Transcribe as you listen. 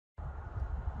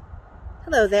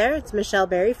Hello there, it's Michelle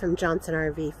Berry from Johnson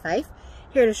RV Fife,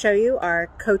 here to show you our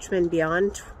Coachmen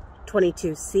Beyond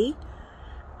 22C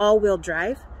all-wheel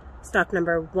drive, stock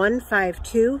number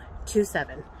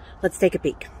 15227. Let's take a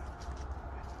peek.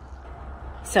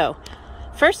 So,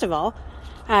 first of all,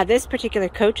 this particular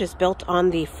coach is built on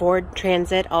the Ford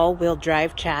Transit all-wheel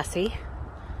drive chassis.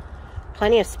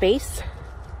 Plenty of space.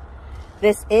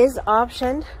 This is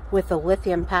optioned with the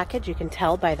lithium package. You can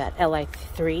tell by that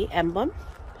Li3 emblem.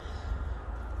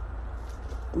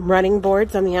 Running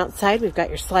boards on the outside. We've got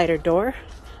your slider door.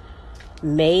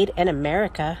 Made in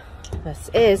America.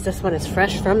 This one is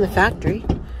fresh from the factory.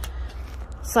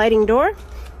 Sliding door.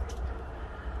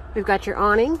 We've got your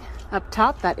awning up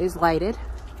top that is lighted.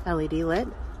 LED lit.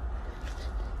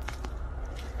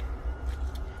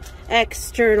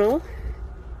 External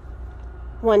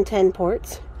 110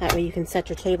 ports. That way you can set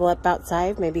your table up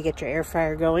outside, maybe get your air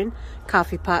fryer going,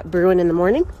 coffee pot brewing in the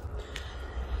morning.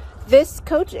 This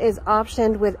coach is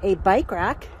optioned with a bike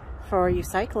rack for you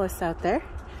cyclists out there.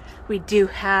 We do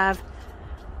have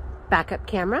backup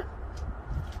camera.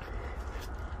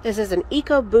 This is an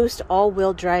EcoBoost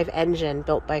all-wheel drive engine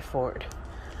built by Ford.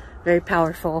 Very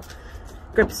powerful,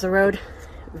 grips the road,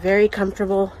 very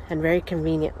comfortable and very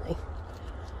conveniently.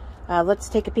 Let's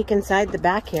take a peek inside the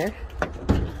back here.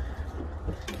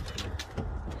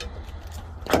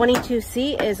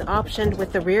 22C is optioned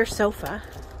with the rear sofa.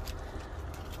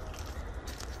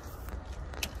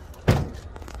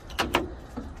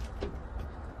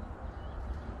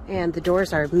 And the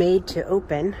doors are made to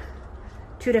open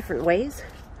two different ways.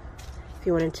 If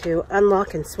you wanted to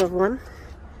unlock and swivel them,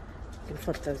 you can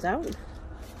flip those out.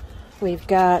 We've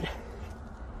got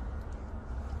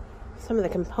some of the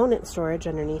component storage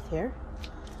underneath here.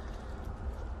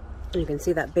 You can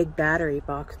see that big battery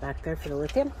box back there for the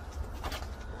lithium.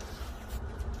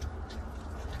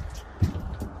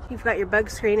 You've got your bug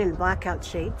screen and blackout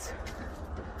shades.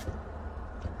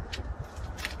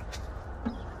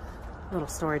 Little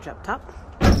storage up top.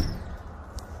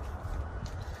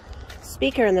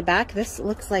 Speaker in the back. This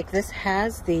looks like this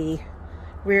has the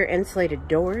rear insulated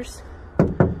doors.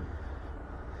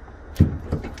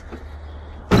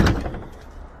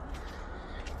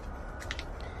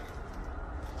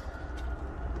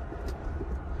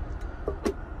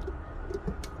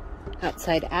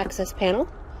 Outside access panel.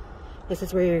 This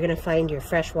is where you're going to find your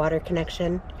fresh water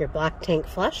connection, your black tank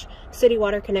flush, city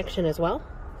water connection as well.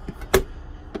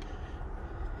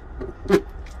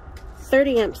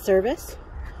 30 amp service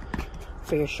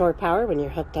for your shore power when you're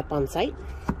hooked up on site.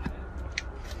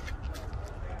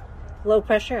 Low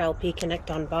pressure LP connect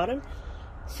on bottom.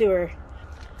 Sewer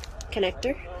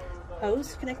connector,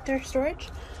 hose connector storage.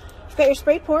 You've got your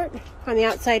spray port on the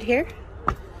outside here.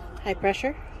 High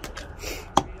pressure.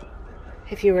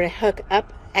 If you were to hook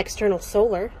up external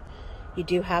solar, you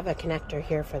do have a connector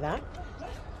here for that.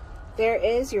 There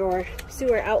is your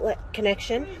sewer outlet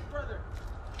connection.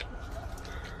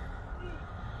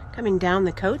 Coming down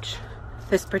the coach,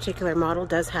 this particular model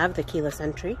does have the keyless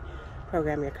entry.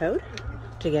 Program your code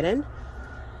to get in.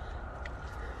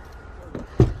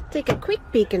 Take a quick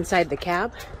peek inside the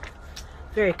cab.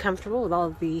 Very comfortable with all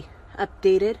of the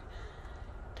updated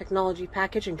technology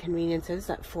package and conveniences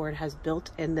that Ford has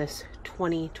built in this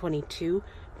 2022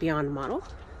 Beyond model.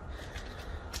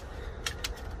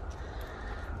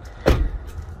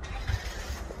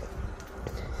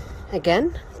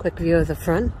 Again, quick view of the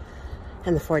front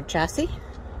and the Ford chassis.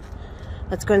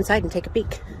 Let's go inside and take a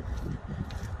peek.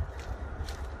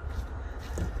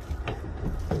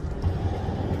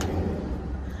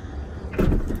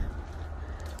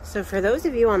 So for those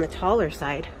of you on the taller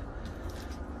side,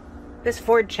 this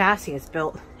Ford chassis is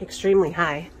built extremely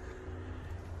high.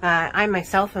 I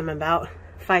myself am about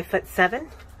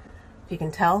 5'7". You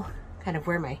can tell kind of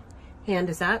where my hand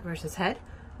is at versus head.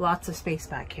 Lots of space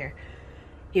back here.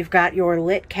 You've got your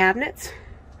lit cabinets,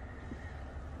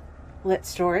 lit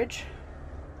storage,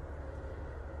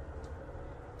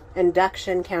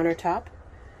 induction countertop,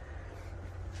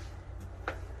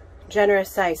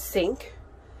 generous size sink,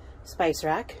 spice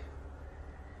rack.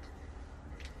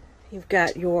 You've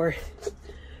got your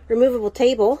removable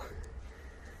table.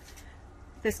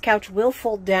 This couch will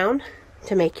fold down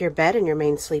to make your bed in your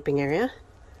main sleeping area.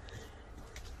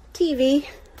 TV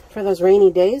for those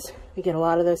rainy days. We get a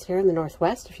lot of those here in the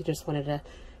Northwest if you just wanted to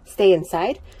stay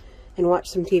inside and watch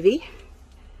some TV.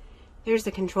 Here's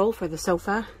the control for the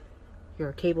sofa,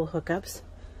 your cable hookups.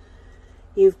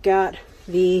 You've got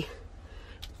the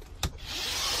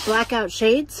blackout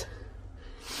shades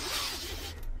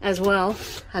as well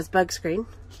as bug screen.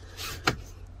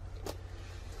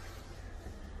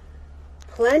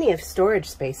 Plenty of storage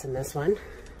space in this one.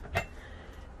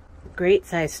 Great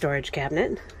size storage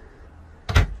cabinet.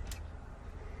 You've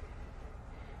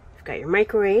got your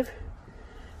microwave.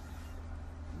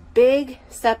 Big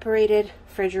separated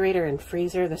refrigerator and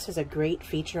freezer. This is a great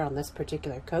feature on this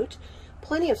particular coach.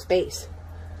 Plenty of space.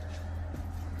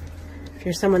 If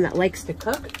you're someone that likes to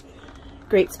cook,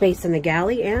 great space in the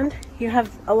galley, and you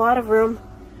have a lot of room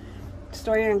to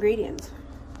store your ingredients.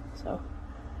 So,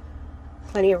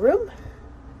 plenty of room.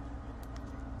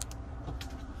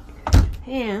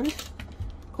 And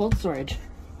cold storage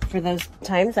for those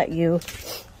times that you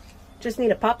just need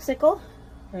a popsicle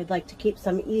or would like to keep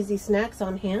some easy snacks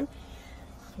on hand.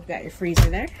 You've got your freezer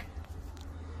there.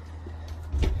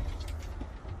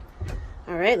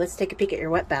 All right, let's take a peek at your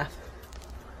wet bath.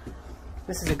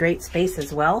 This is a great space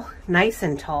as well, nice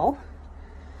and tall.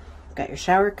 You've got your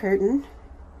shower curtain,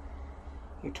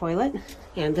 your toilet,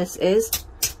 and this is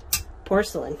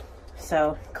porcelain.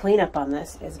 So cleanup on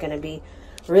this is going to be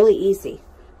really easy.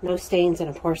 No stains in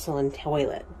a porcelain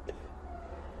toilet.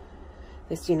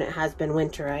 This unit has been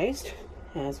winterized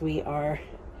as we are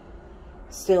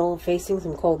still facing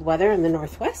some cold weather in the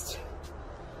northwest.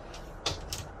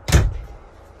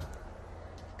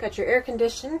 Got your air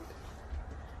condition,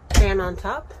 fan on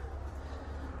top,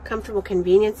 comfortable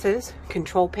conveniences,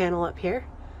 control panel up here,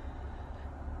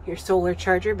 your solar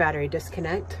charger, battery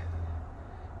disconnect,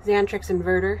 Xantrix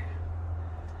inverter.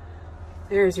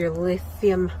 There's your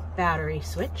lithium battery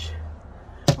switch.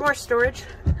 More storage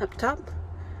up top.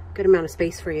 Good amount of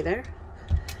space for you there.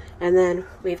 And then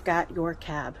we've got your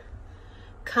cab.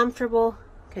 Comfortable,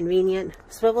 convenient,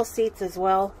 swivel seats as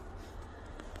well.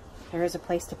 There is a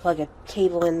place to plug a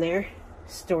cable in there,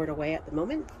 stored away at the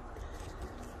moment.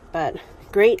 But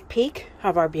great peek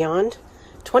of our Beyond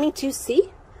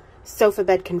 22C sofa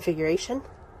bed configuration.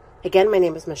 Again, my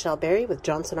name is Michelle Berry with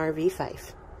Johnson RV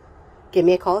Fife. Give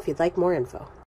me a call if you'd like more info.